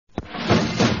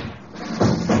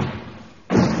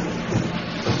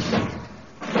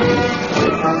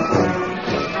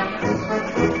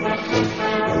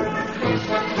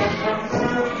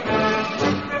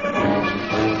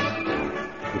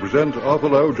present Arthur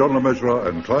Lowe, John LeMessurier,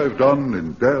 and Clive Dunn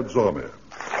in Dad's Army.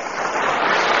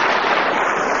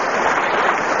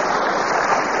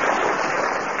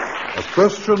 A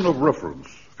Question of Reference,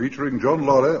 featuring John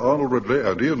Lorry, Arnold Ridley,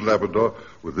 and Ian Lavender,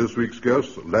 with this week's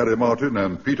guests, Larry Martin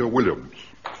and Peter Williams.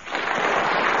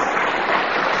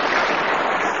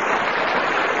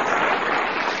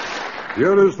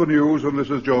 Here is the news, and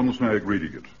this is John Snagg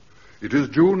reading it. It is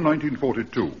June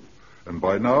 1942, and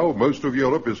by now most of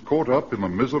Europe is caught up in the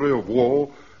misery of war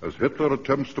as Hitler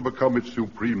attempts to become its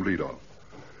supreme leader.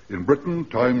 In Britain,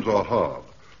 times are hard.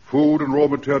 Food and raw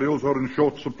materials are in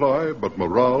short supply, but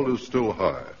morale is still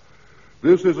high.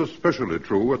 This is especially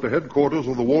true at the headquarters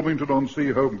of the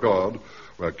Warmington-on-Sea Home Guard,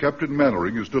 where Captain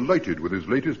Mannering is delighted with his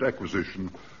latest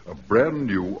acquisition, a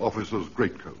brand-new officer's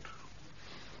greatcoat.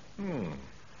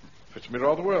 Fits me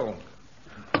rather well.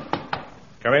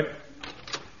 Come in.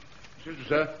 Excuse me,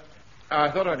 sir. I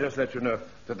thought I'd just let you know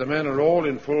that the men are all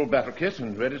in full battle kit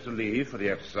and ready to leave for the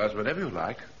exercise whenever you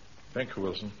like. Thank you,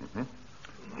 Wilson.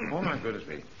 Mm-hmm. Oh, my goodness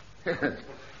me.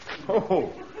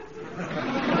 Oh.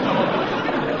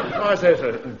 I say,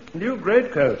 sir, new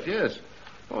greatcoat, yes.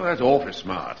 Oh, that's awfully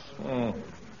smart. I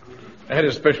had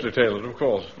it specially tailored, of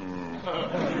course.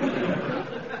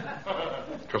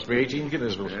 Cost me 18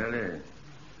 guineas, Wilson. Really?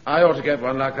 I ought to get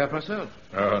one like that myself.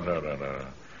 Oh, no.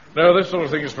 No, this sort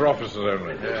of thing is for officers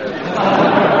only. Yes.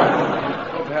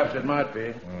 Well, perhaps it might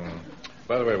be.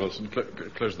 By the way, Wilson,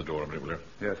 close the door a minute, will you?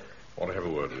 Yes. I want to have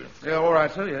a word with you. Yeah, all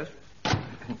right, sir, yes.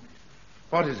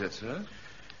 What is it, sir?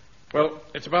 Well,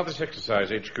 it's about this exercise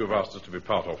HQ have asked us to be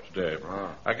part of today.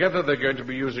 I gather they're going to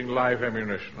be using live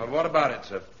ammunition. Well, what about it,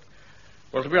 sir?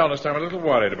 Well, to be honest, I'm a little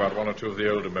worried about one or two of the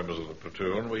older members of the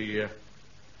platoon. We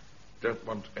don't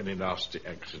want any nasty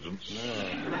accidents. No.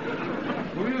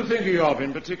 Who are you thinking of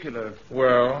in particular?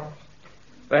 Well,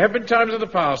 there have been times in the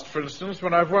past, for instance,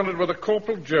 when I've wondered whether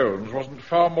Corporal Jones wasn't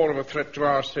far more of a threat to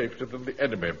our safety than the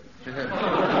enemy.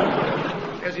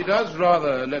 Yes, he does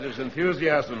rather let his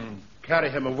enthusiasm carry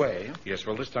him away. Yes,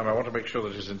 well, this time I want to make sure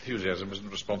that his enthusiasm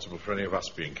isn't responsible for any of us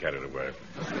being carried away.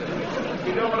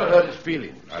 You don't want to hurt his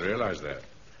feelings. I realize that.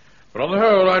 But on the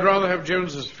whole, I'd rather have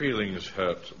Jones's feelings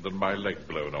hurt than my leg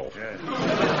blown off. Yes.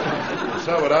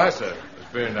 So would I, sir.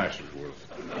 It's very nice of you, Wilson.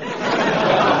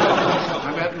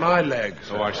 I meant my leg,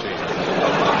 sir. Oh, I see.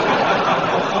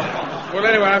 Well,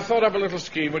 anyway, I've thought up a little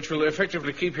scheme which will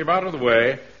effectively keep him out of the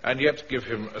way and yet give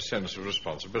him a sense of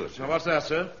responsibility. Now, what's that,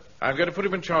 sir? I'm going to put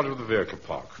him in charge of the vehicle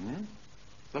park.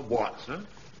 The what, sir?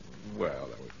 Well,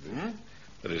 that would be...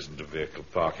 There isn't a vehicle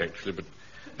park, actually, but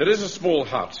there is a small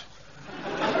hut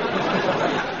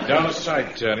down a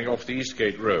side turning off the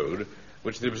Eastgate Road,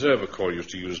 which the Observer Corps used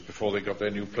to use before they got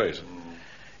their new place.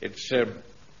 It's a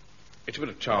bit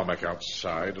of tarmac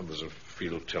outside, and there's a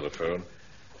field telephone.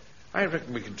 I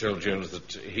reckon we can tell Jones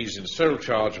that he's in sole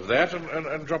charge of that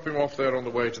and drop him off there on the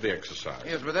way to the exercise.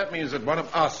 Yes, but that means that one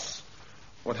of us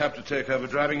would have to take over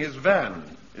driving his van.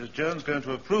 Is Jones going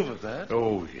to approve of that?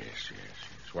 Oh, yes.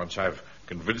 Once I've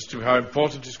convinced him how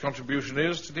important his contribution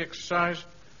is to the exercise,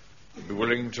 I'd be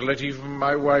willing to let even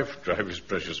my wife drive his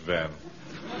precious van.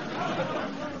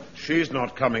 She's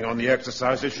not coming on the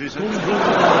exercise, is she, sir?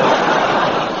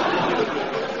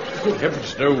 Good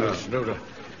heavens, no.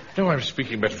 No, I'm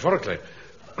speaking metaphorically.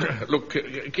 Look,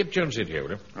 get Jones in here,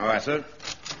 will you? All right, sir.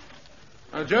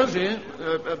 Jonesy,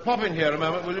 pop in here a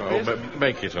moment, will you, please?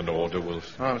 Make it an order,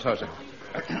 Wilson. Oh, I'm sorry, sir.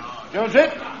 Jonesy,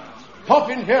 pop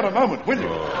in here a moment, will you?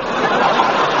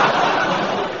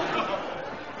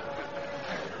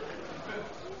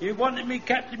 You wanted me,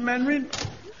 Captain Mannering?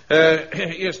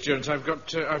 Yes, Jones, I've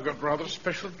got rather a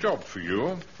special job for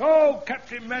you. Oh,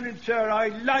 Captain Mannering, sir, I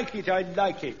like it. I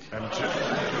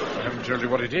haven't told you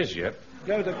what it is yet.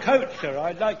 No, the coat, sir,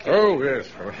 I like it. Oh, yes.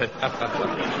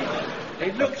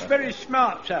 It looks very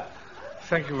smart, sir.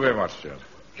 Thank you very much, Jones.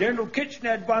 General Kitchen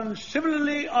had one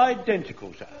similarly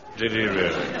identical, sir. Did he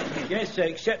really? Yes, sir,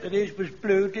 except that his was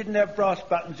blue, didn't have brass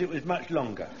buttons, it was much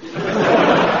longer.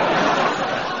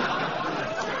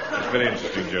 Very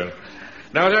interesting, Jones.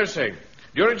 Now, as I was saying,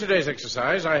 during today's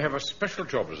exercise, I have a special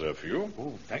job reserved for you.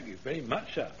 Oh, thank you very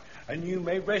much, sir. And you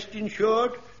may rest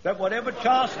assured that whatever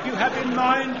task you have in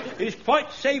mind is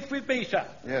quite safe with me, sir.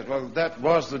 Yes, well, that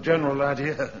was the general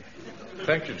idea.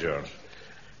 Thank you, Jones.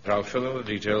 I'll fill in the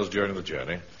details during the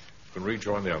journey. You can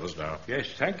rejoin the others now. Yes,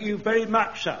 thank you very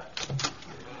much, sir.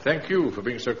 Thank you for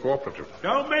being so cooperative.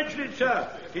 Don't mention it, sir.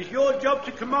 It's your job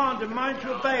to command and mine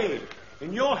to obey.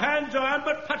 In your hands I am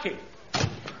but putty.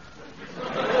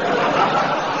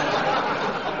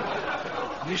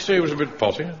 Did you say he was a bit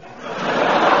potty?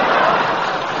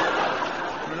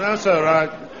 No, sir, I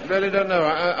really don't know.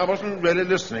 I wasn't really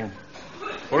listening.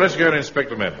 Well, let's go and inspect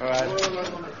the men. All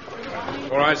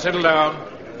right. All right, settle down.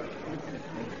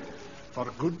 For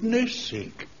goodness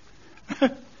sake.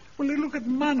 Will you look at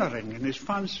Mannering in his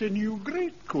fancy new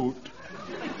greatcoat?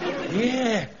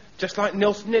 Yeah, just like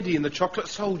Nelson Eddy in The Chocolate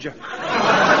Soldier.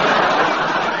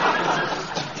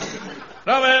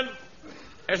 Now then,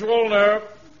 as you all know,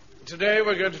 today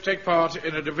we're going to take part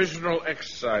in a divisional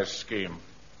exercise scheme.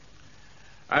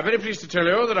 I'm very pleased to tell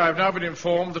you that I've now been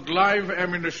informed that live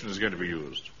ammunition is going to be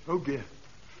used. Oh, dear.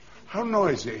 How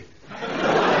noisy.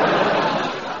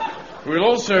 We'll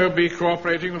also be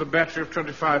cooperating with a battery of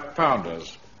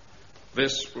 25-pounders.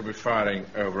 This will be firing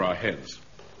over our heads.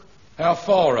 How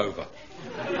far over?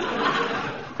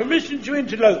 Permission to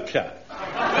interlope, sir.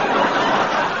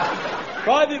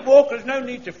 Private Walker's no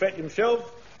need to fret himself.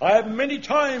 I have many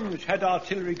times had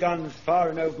artillery guns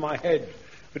firing over my head,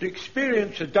 but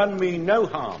experience has done me no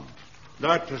harm.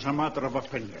 That is a matter of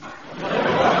opinion.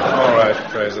 All right,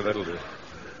 Fraser, that'll do.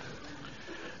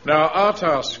 Now, our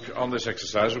task on this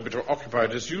exercise will be to occupy a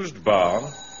disused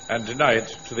barn and deny it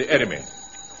to the enemy.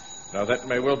 Now, that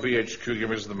may well be HQ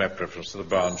giving us the map reference to the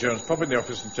barn. Jones, pop in the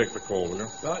office and take the call, will you?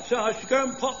 Right, sir, I shall go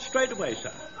and pop straight away,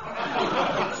 sir.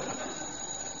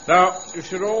 Now, you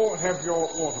should all have your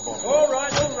water bottle. All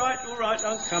right,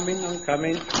 I'm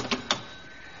coming.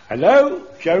 Hello,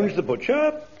 Jones the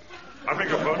butcher. I beg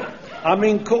your pardon? I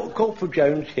mean, Corporal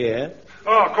Jones here.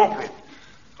 Ah, Corporal.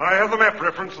 I have the map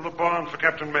reference to the barn for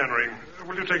Captain Mannering.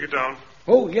 Will you take it down?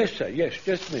 Oh, yes, sir, yes,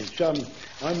 just a minute.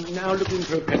 I'm now looking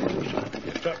for a pencil, sir.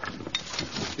 Yes, sir.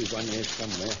 There's one here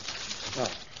somewhere.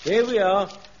 Ah, here we are.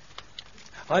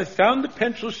 I've found the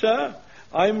pencil, sir.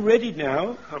 I'm ready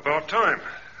now. About time.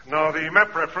 Now, the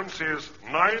map reference is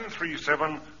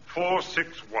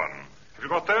 937461. Have you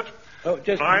got that? Oh,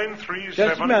 just 937...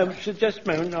 Just a moment, sir, just a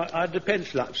moment. I had the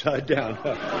pencil upside down.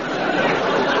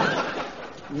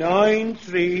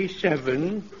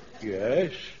 937,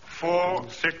 yes.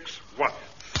 461.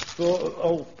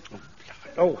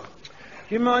 Oh. Do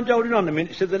you mind holding on a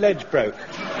minute so the lead's broke?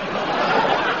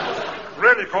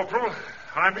 Really, Corporal,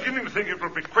 I'm beginning to think it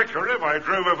would be quicker if I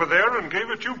drove over there and gave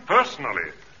it to you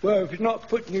personally. Well, if it's not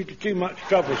putting you to too much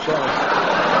trouble, sir.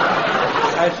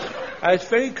 That's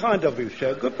very kind of you,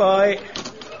 sir. Goodbye.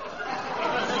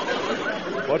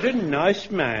 What a nice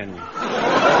man.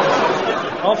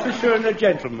 Officer and a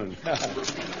gentleman.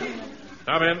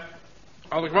 Now, men,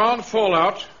 on the ground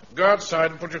fallout, go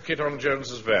outside and put your kit on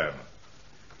Jones's van.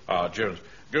 Ah, Jones,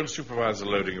 go and supervise the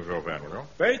loading of your van, will you?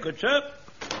 Very good, sir.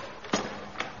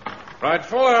 Right,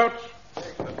 fallout.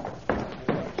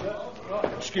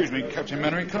 Excuse me, Captain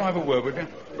Mannering, can I have a word with you?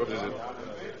 What is it?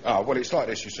 Well, it's like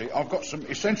this, you see. I've got some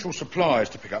essential supplies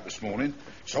to pick up this morning,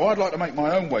 so I'd like to make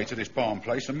my own way to this barn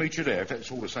place and meet you there, if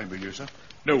that's all the same with you, sir.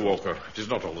 No, Walker, it is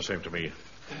not all the same to me.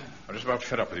 I'm just about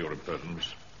fed up with your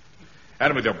impertinence.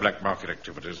 And with your black market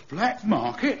activities. Black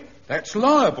market? That's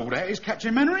liable, that is,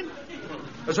 Captain Mannering.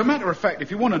 As a matter of fact, if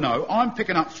you want to know, I'm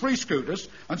picking up 3 scooters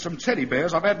and some teddy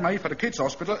bears I've had made for the kids'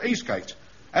 hospital at Eastgate.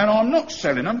 And I'm not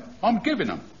selling them, I'm giving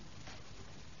them.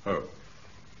 Oh.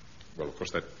 Well, of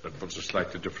course, that puts a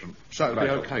slightly different... So it'll be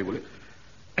light on. okay, will it?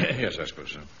 Yes, I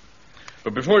suppose so.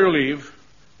 But before you leave,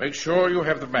 make sure you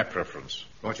have the map reference.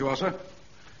 Right you are, sir.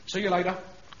 See you later.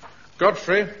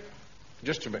 Godfrey,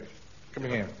 just a minute. Come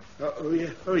here.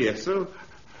 Oh, yes, sir.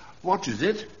 What is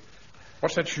it?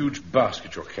 What's that huge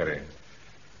basket you're carrying?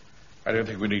 I don't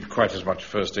think we need quite as much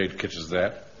first aid kit as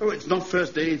that. Oh, it's not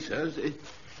first aid, sir.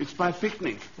 It's my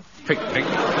picnic. Picnic?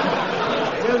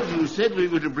 Well, you said we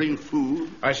were to bring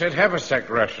food. I said haversack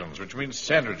rations, which means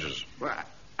sandwiches. Well,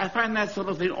 I find that sort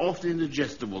of thing awfully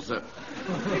indigestible, sir.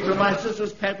 So my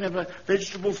sister's packing up a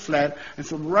vegetable flat and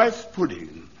some rice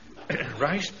pudding.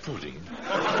 Rice pudding?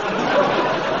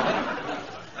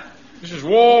 This is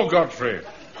war, Godfrey.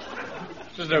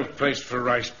 There's no place for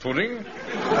rice pudding.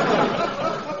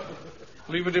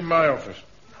 Leave it in my office.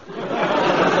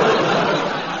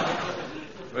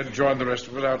 Then join the rest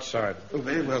of it outside. Oh,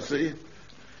 very well, sir.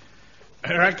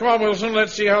 All right, come on, Wilson.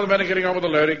 Let's see how the men are getting on with the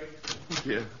loading.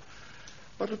 Yeah.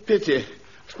 What a pity. I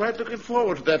was quite looking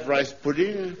forward to that rice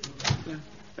pudding.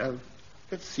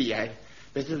 Let's see. I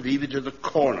better leave it in the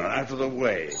corner, out of the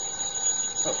way.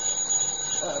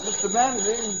 Mr.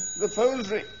 Mannering, the phone's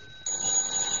ring.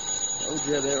 Oh,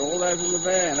 dear, they're all out in the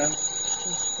van.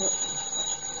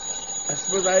 I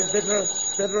suppose I'd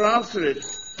better answer it.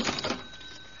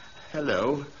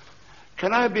 Hello.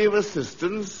 Can I be of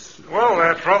assistance? Well,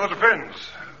 that rather depends.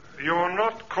 You're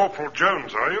not Corporal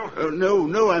Jones, are you?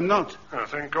 No, I'm not. Oh,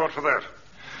 thank God for that.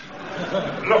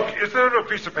 Look, is there a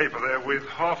piece of paper there with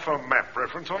half a map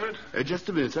reference on it? Just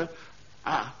a minute, sir.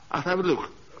 I'll have a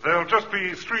look. There'll just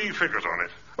be 3 figures on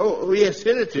it. Oh, yes,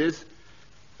 here it is.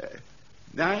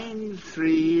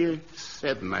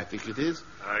 937, I think it is.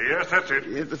 Yes, that's it.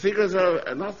 Yeah, the figures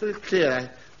are not very clear. I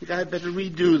think I'd better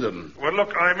redo them. Well,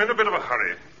 look, I'm in a bit of a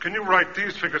hurry. Can you write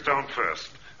these figures down first?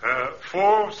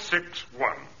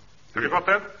 461. Have you got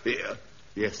that? Yeah.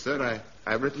 Yes, sir,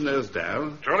 I've written those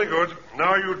down. Jolly good.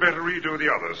 Now you'd better redo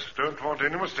the others. Don't want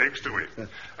any mistakes, do we?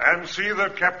 And see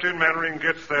that Captain Mannering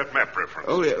gets that map reference.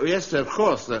 Oh, yes, sir, of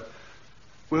course, sir.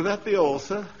 Will that be all,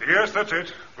 sir? Yes, that's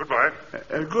it. Goodbye.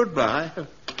 Goodbye.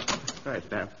 Right,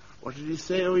 now, what did he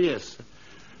say? Oh, yes.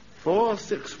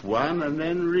 461, and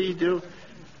then redo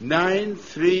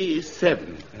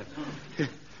 937.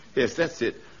 Yes, that's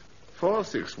it.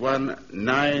 461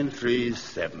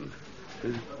 937.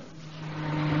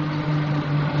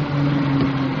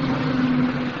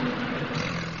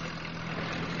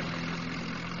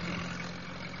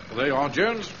 Well, there you are,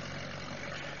 Jones.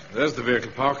 There's the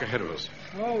vehicle park ahead of us.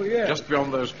 Oh, yeah. Just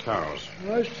beyond those towers.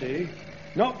 I see.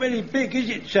 Not very big, is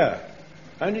it, sir?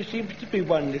 Only seems to be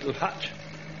one little hut.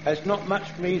 There's not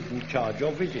much for me in charge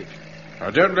of, is it? Now,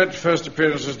 don't let first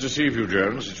appearances deceive you,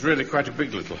 Jones. It's really quite a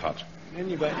big little hut.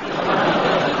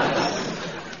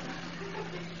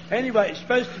 Anyway, it's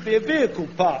supposed to be a vehicle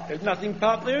park. There's nothing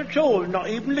parked there at all, not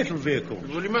even little vehicles.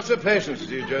 Well, you must have patience,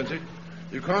 you, Jonesy.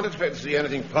 You can't expect to see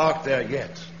anything parked there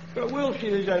yet. But we'll see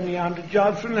there's only 100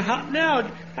 yards from the hut now.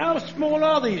 How small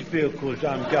are these vehicles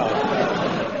I'm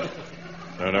guarding?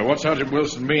 No, what Sergeant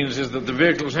Wilson means is that the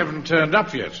vehicles haven't turned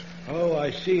up yet. Oh,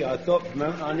 I see. I thought for a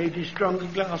moment I needed stronger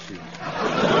glasses.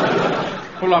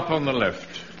 Pull up on the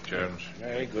left, Jones.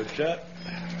 Very good, sir.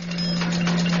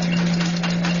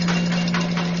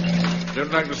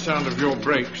 Don't like the sound of your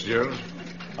brakes, Jones.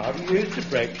 I haven't used the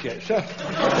brakes yet, sir.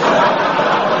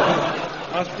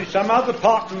 Must be some other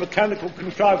part of the mechanical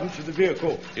contrivance of the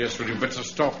vehicle. Yes, well, you better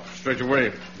stop straight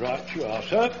away. Right you are,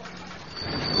 sir.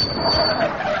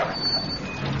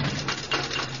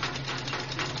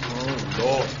 Oh,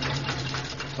 Lord.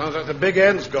 Sounds like the big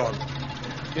end's gone.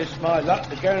 Just my luck,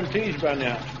 the guarantee's run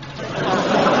out.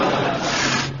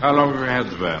 How long have you had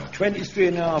the van? 23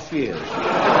 and a half years.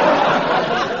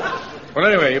 Well,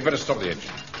 anyway, you better stop the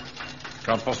engine.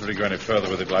 Can't possibly go any further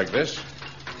with it like this.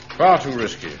 Far too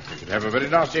risky. You could have a very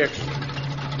nasty accident.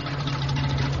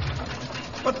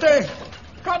 But,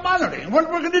 Mannering, what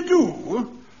we're going to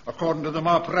do? According to the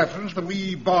map reference, the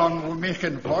wee barn we're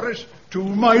making for us 2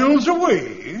 miles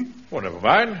away. Well, never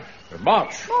mind. We'll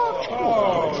march.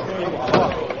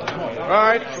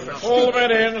 Right. All the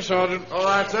men in, Sergeant. All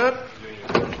right, sir.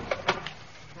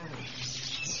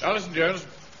 Now, listen, Jones.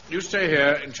 You stay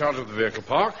here in charge of the vehicle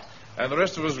park, and the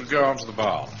rest of us will go on to the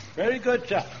barn. Very good,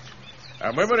 sir.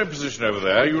 And when we're in position over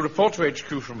there, you report to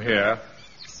HQ from here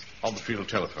on the field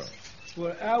telephone.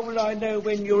 Well, how will I know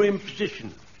when you're in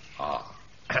position?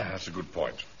 That's a good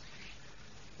point.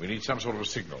 We need some sort of a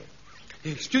signal.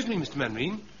 Excuse me, Mr.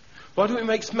 Mannering. Why don't we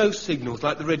make smoke signals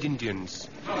like the Red Indians?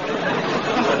 What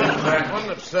an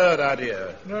absurd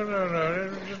idea.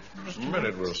 No. Just a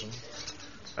minute, Wilson.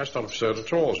 That's not absurd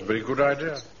at all. It's a very good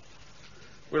idea.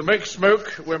 We'll make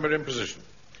smoke when we're in position.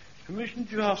 Permission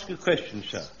to ask a question,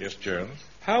 sir? Yes, Jones?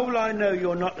 How will I know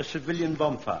you're not a civilian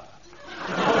bonfire?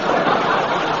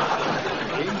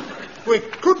 We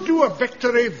could do a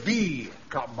victory V,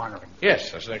 Captain Mannering.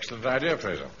 Yes, that's an excellent idea,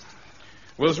 Fraser.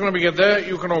 Wilson, when we get there,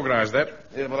 you can organise that.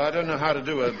 Yeah, well, I don't know how to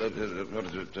do a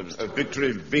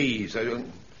victory V. So,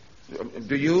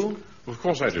 do you? Of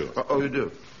course I do. Oh, you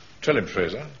do? Tell him,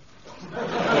 Fraser.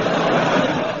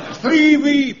 3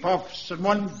 wee puffs and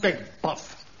 1 big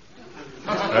puff.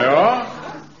 There you are.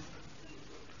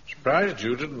 Surprised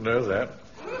you didn't know that.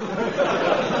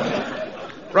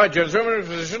 Right, Jones, when we're in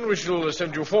position, we shall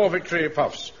send you 4 victory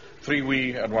puffs. 3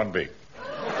 wee and 1 big.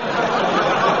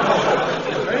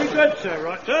 Very good, sir.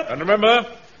 Right, sir. And remember,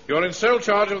 you're in sole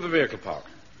charge of the vehicle park.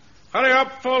 Hurry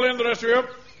up, fall in, the rest of you.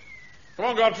 Come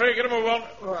on, Godfrey, get a move on.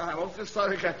 Oh, I'm awfully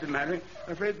sorry, Captain Mannering.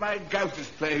 I'm afraid my gout is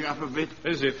playing up a bit.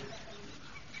 Is it?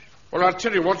 Well, I'll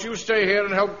tell you what, you stay here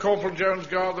and help Corporal Jones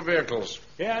guard the vehicles.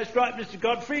 Yeah, that's right, Mr.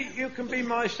 Godfrey. You can be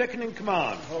my second in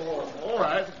command. Oh, all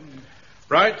right.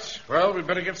 Right, well, we'd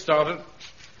better get started.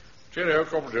 Cheerio,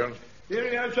 Corporal Jones.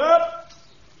 Cheerio, sir.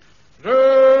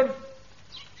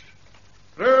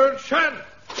 Turn, shan.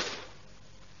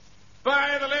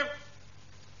 By the left.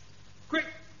 Quick,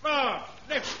 march,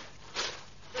 left.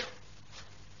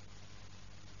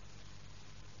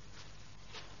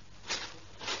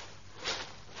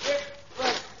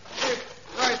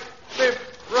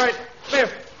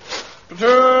 Left.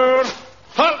 Platoon,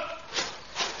 halt!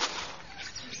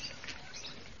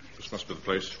 This must be the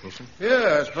place, Wilson.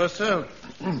 Yeah, I suppose so.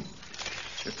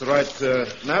 It's the right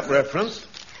map reference.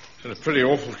 It's in a pretty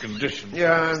awful condition.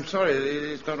 Yeah, I'm sorry.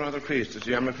 It's got rather creased, you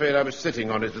see. I'm afraid I was sitting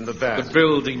on it in the van. The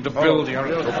building.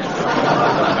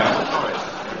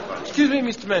 Excuse me,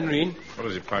 Mr. Manring. What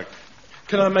is it, Pike?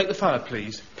 Can I make the fire,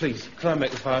 please? Please, can I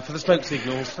make the fire for the smoke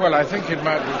signals? Well, I think it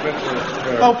might be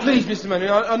better... Oh, please, Mr.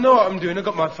 Manring, I know what I'm doing. I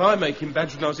got my fire-making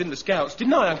badge when I was in the Scouts.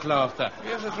 Didn't I, Uncle Arthur?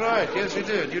 Yes, that's right. Yes, you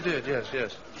did. You did,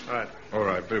 yes. Right. All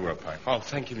right, very well, Pike. Oh,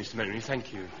 thank you, Mr. Manring,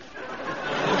 thank you.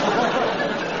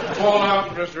 Fall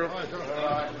out, Mister.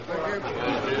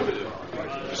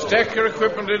 Stack your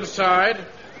equipment inside.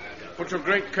 Put your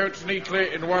greatcoats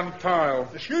neatly in one pile.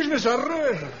 Excuse me,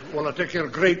 sir. Will I take your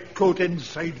great coat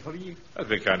inside for you? That'd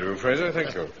be kind of you, Fraser.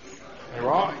 Thank you. All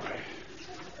right.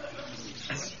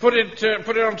 Put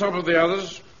it on top of the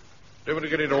others. Don't want to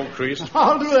get it all creased.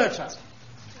 I'll do that, sir.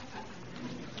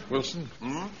 Wilson?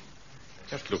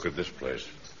 Just look at this place.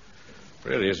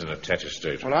 Really is in a tatty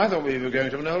state. Well, I thought we were going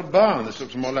to an old barn. This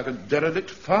looks more like a derelict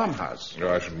farmhouse. No,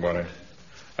 I shouldn't worry.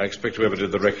 I expect whoever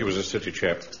did the recce was a city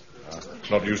chap.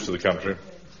 Not used to the country.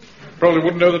 Probably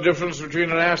wouldn't know the difference between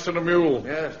an ass and a mule.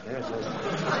 Yes.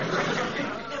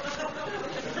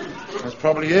 That's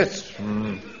probably it.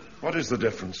 What is the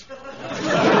difference?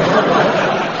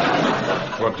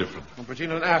 What difference?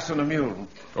 Between an ass and a mule.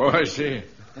 Oh, I see.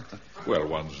 Well,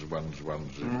 one's. And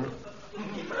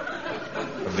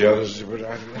the others...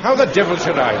 How the devil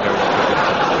should I know?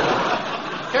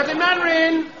 Captain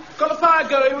Manring, got the fire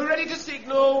going. We're ready to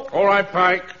signal. All right,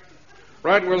 Pike.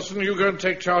 Right, Wilson, you go and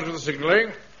take charge of the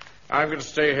signalling. I'm going to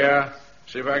stay here,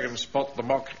 see if I can spot the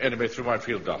mock enemy through my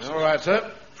field glass. All right,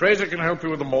 sir. Fraser can help you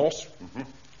with the Morse.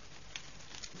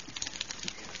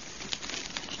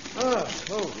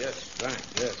 Oh, yes, right.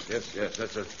 Yes.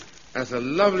 That's a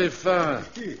lovely fire.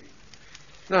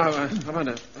 Now, I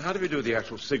wonder, how do we do the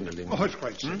actual signalling? Oh, it's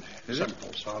quite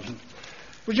simple. Sergeant.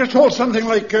 We just hold something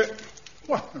like,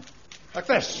 like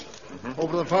this.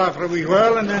 Over the fire for a wee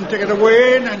while, and then take it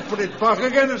away, and then put it back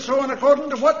again, and so on, according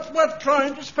to what we're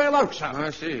trying to spell out, sir. I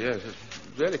see, yes. It's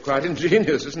really quite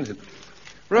ingenious, isn't it?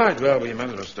 Right, well, we might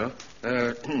as well start.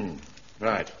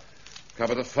 Right.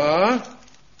 Cover the fire.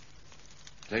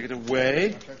 Take it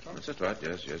away. That's it, right,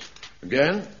 yes.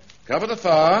 Again. Cover the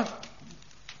fire.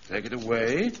 Take it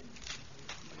away.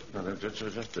 No,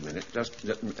 just a minute.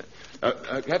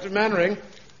 Captain Mannering,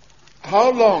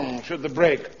 how long should the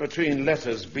break between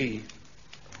letters be?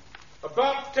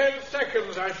 About 10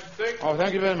 seconds, I should think. Oh,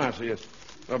 thank you very much, sir, yes.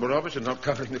 Well, we're obviously not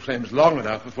covering the flames long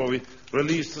enough before we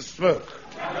release the smoke.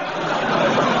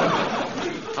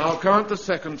 I'll count the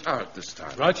seconds out this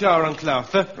time. Right you are, Uncle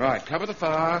Arthur. Right, cover the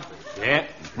fire. Yeah.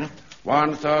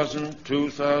 1,000,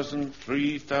 2,000,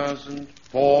 3,000,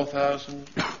 4,000,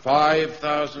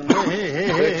 5,000.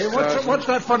 Hey, what's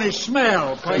that funny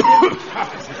smell, Pike?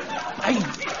 Hey,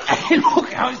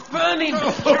 look how it's burning.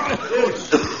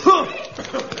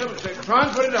 Try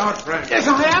and put it out, Frank. Yes,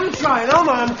 I am trying, aren't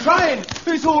I? I'm trying.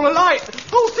 It's all alight. The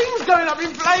whole thing's going up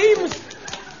in flames.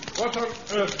 What on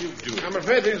earth are you doing? I'm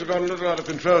afraid things have got a little out of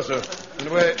control, sir. In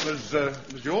a way, it was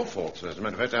your fault, sir, as a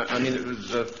matter of fact. I mean,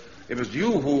 it was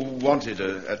you who wanted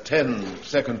a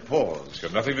 10-second pause. It's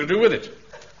got nothing to do with it. You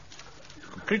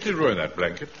completely ruined that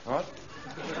blanket. What?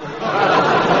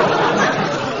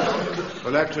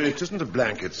 Well, actually, it isn't a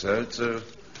blanket, sir.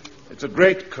 It's a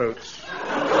greatcoat.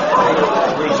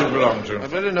 Who does it belong to?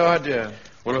 I've really no idea.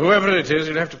 Well, whoever it is,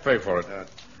 you'll have to pay for it.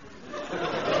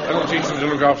 That'll teach them to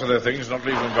look after their things, not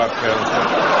leave them about carelessly.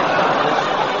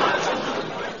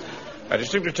 I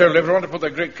distinctly told everyone to put their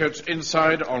greatcoats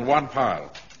inside on one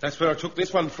pile. That's where I took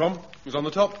this one from. It was on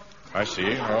the top. I see.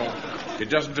 Well, it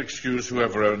doesn't excuse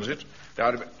whoever owns it.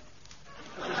 Now, did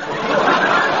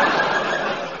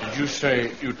you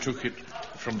say you took it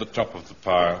from the top of the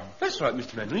pile? That's right,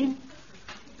 Mr. Manring.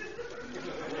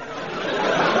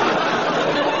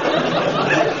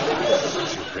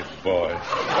 Stupid boy.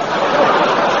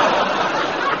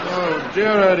 Oh,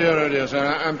 dear,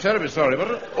 sir. I'm terribly sorry.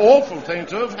 What an awful thing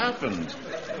to have happened.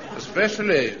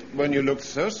 Especially when you looked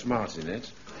so smart in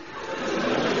it.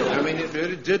 I mean, it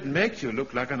really did make you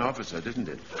look like an officer, didn't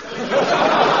it?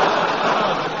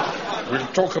 We'll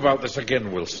talk about this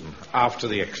again, Wilson, after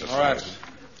the exercise. All right.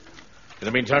 In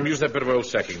the meantime, use that bit of old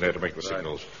sacking there to make the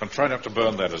signals. And try not to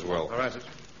burn that as well. All right, sir.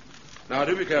 Now,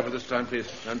 do be careful this time, please.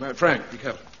 And Frank, be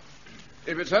careful.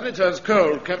 If it suddenly turns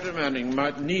cold, Captain Manning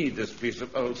might need this piece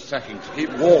of old sacking to keep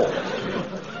warm.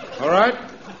 All right?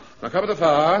 Now, cover the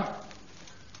fire.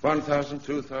 1,000,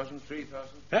 2,000, 3,000.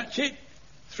 That's it.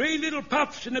 3 little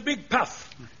puffs and a big puff.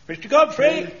 Mr.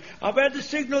 Godfrey, I've had the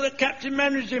signal that Captain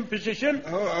Manning's in position.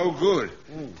 Oh, good.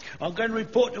 I'm going to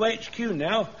report to HQ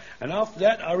now, and after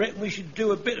that, I reckon we should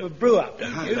do a bit of a brew-up,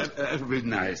 don't you? That'll be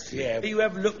nice. Yeah, you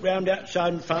have a look round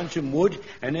outside and find some wood,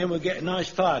 and then we'll get a nice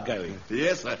fire going.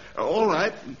 Yes, sir. All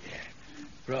right. Yeah.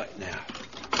 Right now.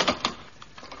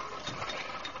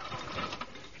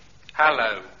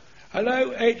 Hello.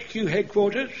 Hello, HQ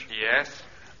headquarters. Yes?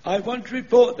 I want to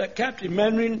report that Captain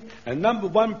Mannering and number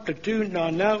 1 platoon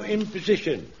are now in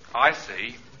position. I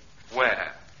see.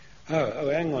 Where? Oh,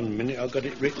 hang on a minute, I've got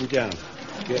it written down.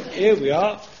 Yeah, here we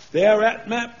are. They are at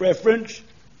map reference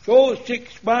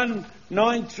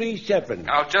 461937.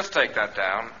 I'll just take that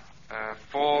down.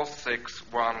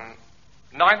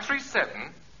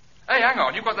 461937? Hey, hang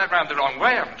on, you've got that round the wrong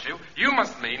way, haven't you? You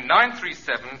must mean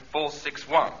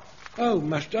 937461. Oh,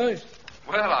 must I?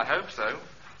 Well, I hope so.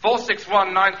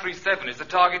 461937 is the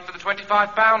target for the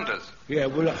 25-pounders. Yeah,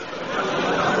 well,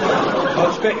 I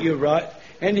expect you're right.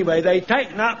 Anyway, they've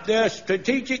taken up their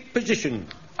strategic position.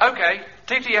 OK,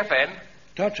 TTFN.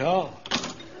 Ta-ta.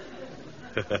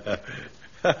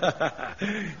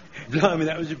 Blimey,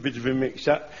 that was a bit of a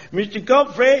mix-up. Mr.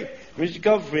 Godfrey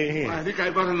here. I think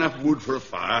I've got enough wood for a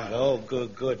fire. Oh,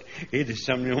 good. Here's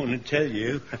something I want to tell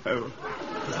you.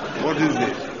 What is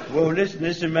it? Well, listen,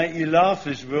 this will make you laugh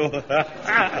as well.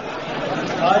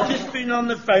 I've just been on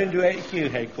the phone to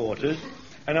HQ headquarters,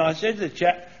 and I said to the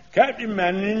chap, Captain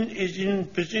Mannering is in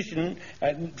position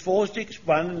at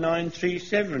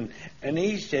 461937, and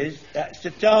he says that's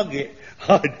the target.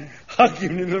 I've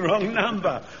given him the wrong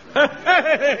number. I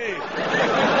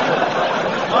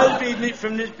was reading it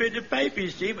from this bit of paper, you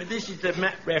see, but this is the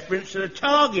map reference to the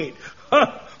target.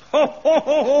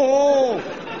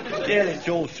 Still, it's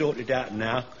all sorted out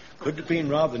now. Could have been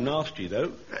rather nasty,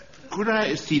 though. Could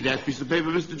I see that piece of paper,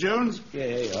 Mr. Jones? Yeah,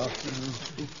 there you are. I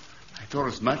thought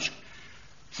as much.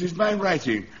 This is my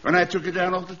writing. When I took it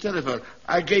down off the telephone,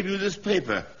 I gave you this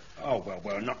paper. Oh,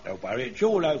 well, not to worry. It's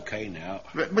all okay now.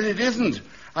 But it isn't.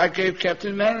 I gave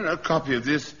Captain Mannering a copy of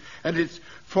this, and it's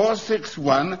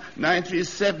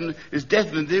 461937 is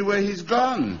definitely where he's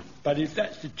gone. But if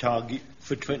that's the target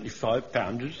for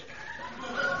 25-pounders,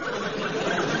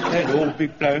 they'll all be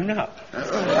blown up.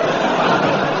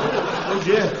 Oh,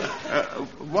 dear.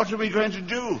 What are we going to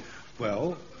do?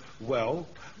 Well,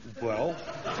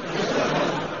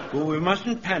 we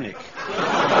mustn't panic.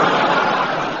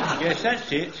 Yes,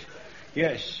 that's it.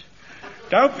 Yes.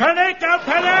 Don't panic! Don't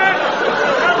panic!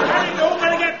 Don't panic! You're all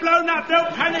going to get blown up!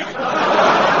 Don't panic!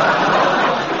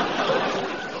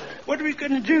 What are we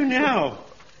going to do now?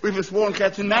 We must warn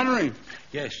Captain Mannering.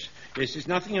 Yes, there's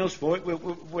nothing else for it.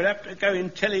 We'll have to go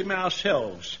and tell him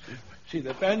ourselves. See,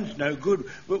 the band's no good.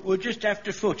 We'll just have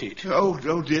to foot it. Oh,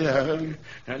 dear.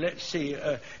 Now, let's see.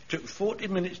 Took 40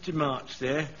 minutes to march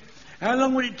there. How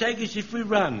long will it take us if we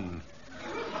run?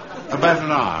 About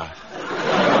an hour.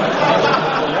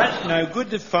 Well, that's no good.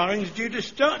 The firing's due to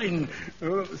start in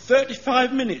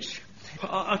 35 minutes.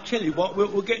 I'll tell you what,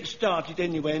 we'll get started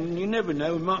anyway, and you never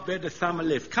know, we might be able to thumb a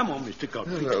lift. Come on, Mr.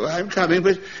 Godfrey. Oh, I'm coming,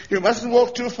 but you mustn't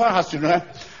walk too fast, you know.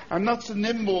 I'm not so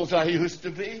nimble as I used to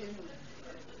be.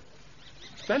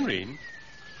 Mannering,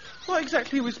 what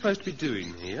exactly are we supposed to be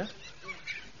doing here?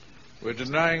 We're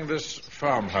denying this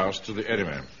farmhouse to the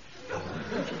enemy.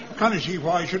 Can't you see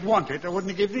why I should want it? I wouldn't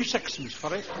have given you sixpence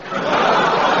for it.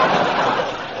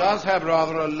 Does have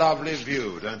rather a lovely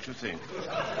view, don't you think?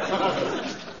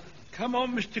 Come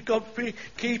on, Mr. Godfrey,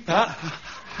 keep up.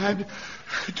 I'm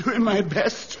doing my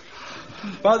best.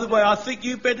 By the way, I think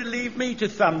you better leave me to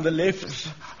thumb the lifts.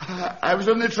 I was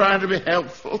only trying to be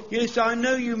helpful. Yes, I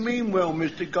know you mean well,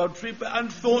 Mr. Godfrey, but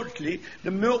unfortunately,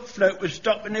 the milk float was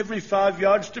stopping every 5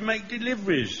 yards to make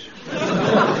deliveries.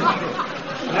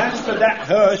 And as for that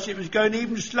hearse, it was going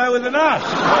even slower than us.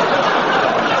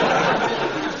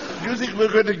 Do you think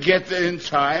we're going to get there in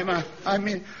time? I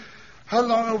mean, how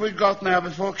long have we got now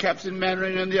before Captain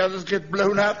Mannering and the others get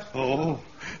blown up? Oh,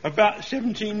 about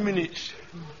 17 minutes.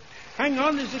 Hang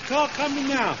on, there's a car coming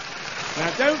now.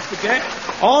 Now, don't forget,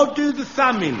 I'll do the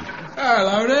thumbing.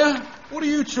 Hello there. What are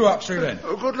you two up to then?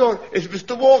 Oh, good Lord, it's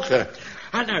Mr. Walker.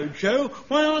 Hello, Joe.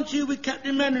 Why aren't you with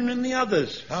Captain Mannering and the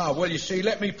others? Ah, well, you see,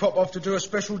 let me pop off to do a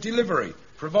special delivery,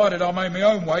 provided I make my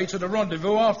own way to the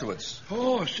rendezvous afterwards.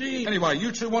 Oh, I see. Anyway,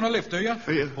 you two want a lift, do you?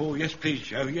 Oh, yes, please,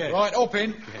 Joe, yes. Right, hop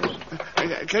in.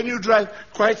 Yes. Can you drive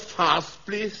quite fast,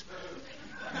 please?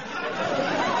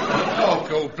 Oh,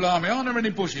 God, blimey, aren't there any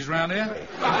bushes round here?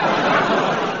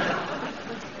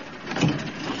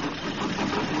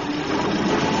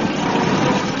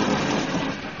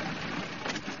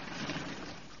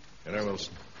 You know,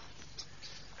 Wilson,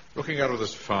 looking looking out of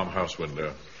this farmhouse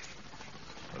window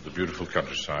at the beautiful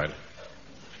countryside.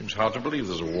 Seems hard to believe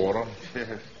there's a war on.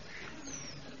 It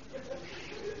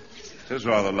is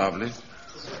rather lovely.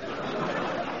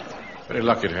 Very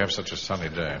lucky to have such a sunny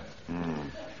day.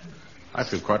 I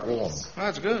feel quite warm.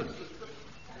 That's good.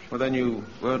 Well, then you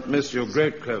won't miss your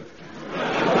greatcoat.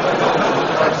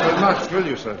 Quite so much, will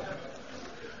you, sir?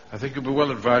 I think you'd be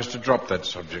well advised to drop that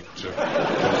subject.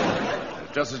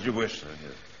 Just as you wish, sir.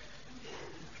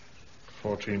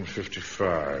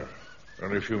 14:55.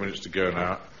 Only a few minutes to go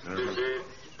now. Oh,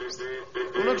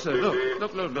 look, sir, look.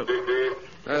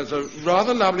 There's a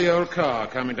rather lovely old car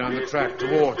coming down the track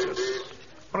towards us.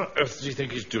 What on earth does he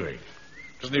think he's doing?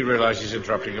 Doesn't he realize he's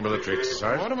interrupting a military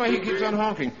exercise? I wonder why he keeps on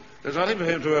honking. There's nothing for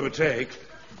him to overtake.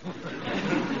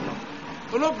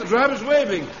 Oh, look, the driver's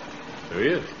waving. There he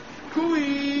is.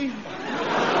 Cooey!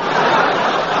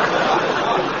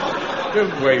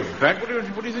 Don't wave back.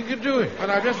 What do you think you're doing? Well,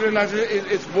 I just realized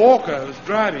it's Walker who's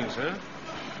driving, sir.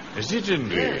 Is it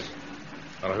indeed? Yes.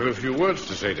 Well, I have a few words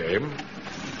to say to him.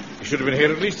 He should have been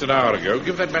here at least an hour ago.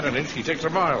 Give that man an inch, he takes a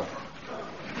mile.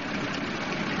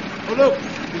 Oh, look,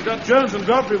 he's got Jones and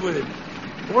Godfrey with him.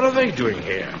 What are they doing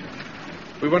here?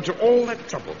 We went to all that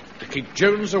trouble to keep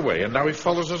Jones away, and now he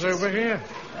follows us over here.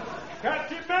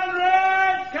 Captain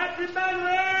Manring! Captain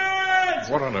Manring!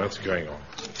 What on earth's going on?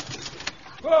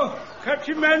 Oh,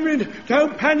 Captain Manring,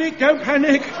 don't panic. No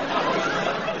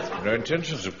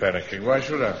intentions of panicking. Why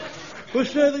should I? Well,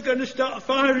 sir, they're going to start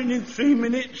firing in 3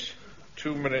 minutes.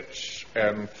 2 minutes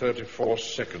and 34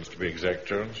 seconds, to be exact,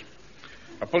 Jones.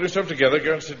 Now, pull yourself together.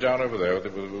 Go and sit down over there with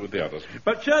the others.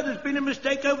 But, sir, there's been a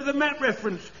mistake over the map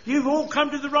reference. You've all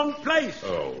come to the wrong place.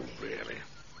 Oh, really?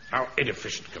 How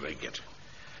inefficient can they get?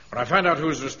 When I find out who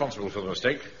is responsible for the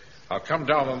mistake, I'll come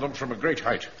down on them from a great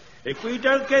height. If we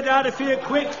don't get out of here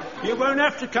quick, you won't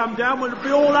have to come down. We'll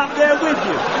be all up there with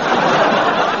you.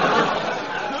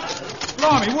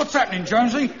 Blimey, what's happening,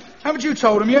 Jonesy? Haven't you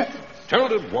told him yet?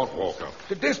 Told him what, Walker?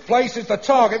 That this place is the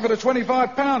target for the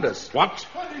 25-pounders. What?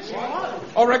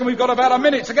 I reckon we've got about a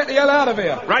minute to get the hell out of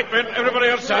here. Right, men, everybody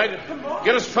outside.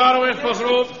 Get as far away as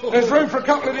possible. There's room for a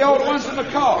couple of the older ones in the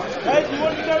car. Hey, you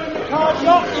want to go in the car,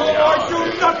 Doc? I do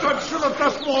not. I should have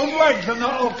just more legs than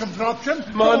that old contraption.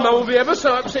 My mum will be ever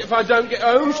so upset if I don't get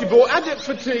home. She bought addict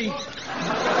for tea.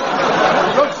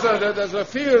 Look, sir, there's a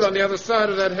field on the other side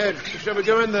of that hedge. Shall we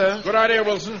go in there? Good idea,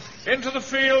 Wilson. Into the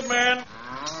field, man.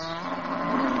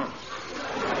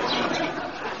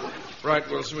 Right,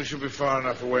 Wilson, we should be far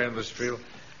enough away in this field.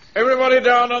 Everybody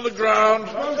down on the ground.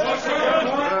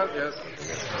 Yes.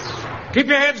 Keep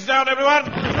your heads down, everyone.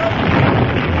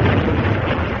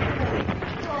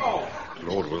 Oh.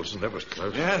 Lord Wilson, that was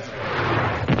close. Yes.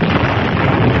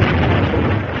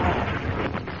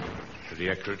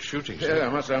 Pretty accurate shooting, sir. Yeah, I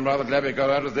must say I'm rather glad we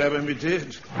got out of there when we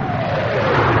did.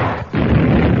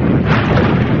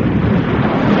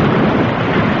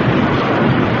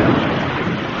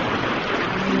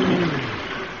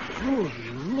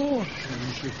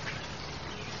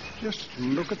 Just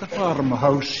look at the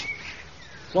farmhouse.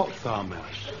 What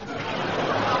farmhouse?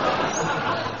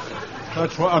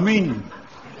 That's what I mean.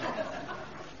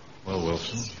 Well,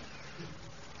 Wilson,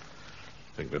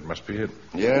 I think that must be it.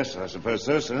 Yes, I suppose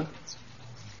so, sir.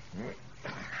 Might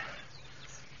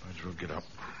as well get up.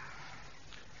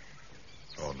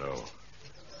 Oh, no.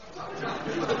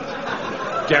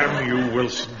 Damn you,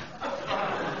 Wilson.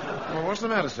 Well, what's the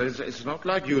matter, sir? It's not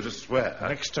like you to swear.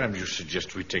 Next time you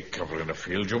suggest we take cover in a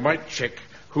field, you might check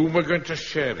whom we're going to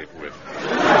share it with.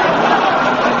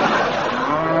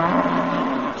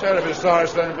 Terribly sorry,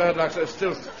 sir, and bad luck, sir.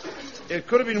 Still, it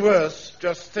could have been worse.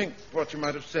 Just think what you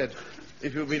might have said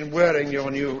if you'd been wearing your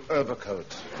new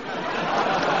overcoat.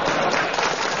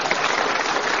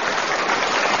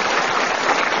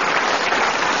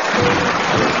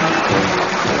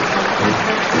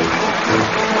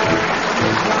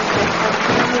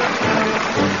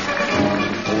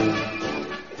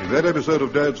 In that episode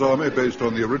of Dad's Army, based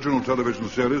on the original television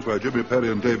series by Jimmy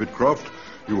Perry and David Croft,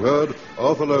 you heard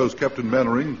Arthur Lowe as Captain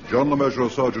Mannering, John LeMessurier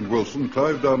as Sergeant Wilson,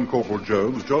 Clive Dunn Corporal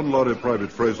Jones, John Laurie Private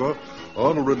Fraser,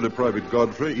 Arnold Ridley Private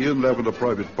Godfrey, Ian Lavender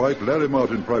Private Pike, Larry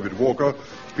Martin Private Walker,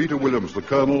 Peter Williams the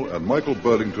Colonel, and Michael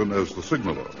Burlington as the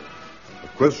signaller. A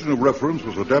Question of Reference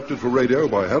was adapted for radio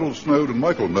by Harold Snowd and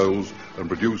Michael Knowles and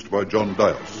produced by John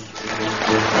Dias.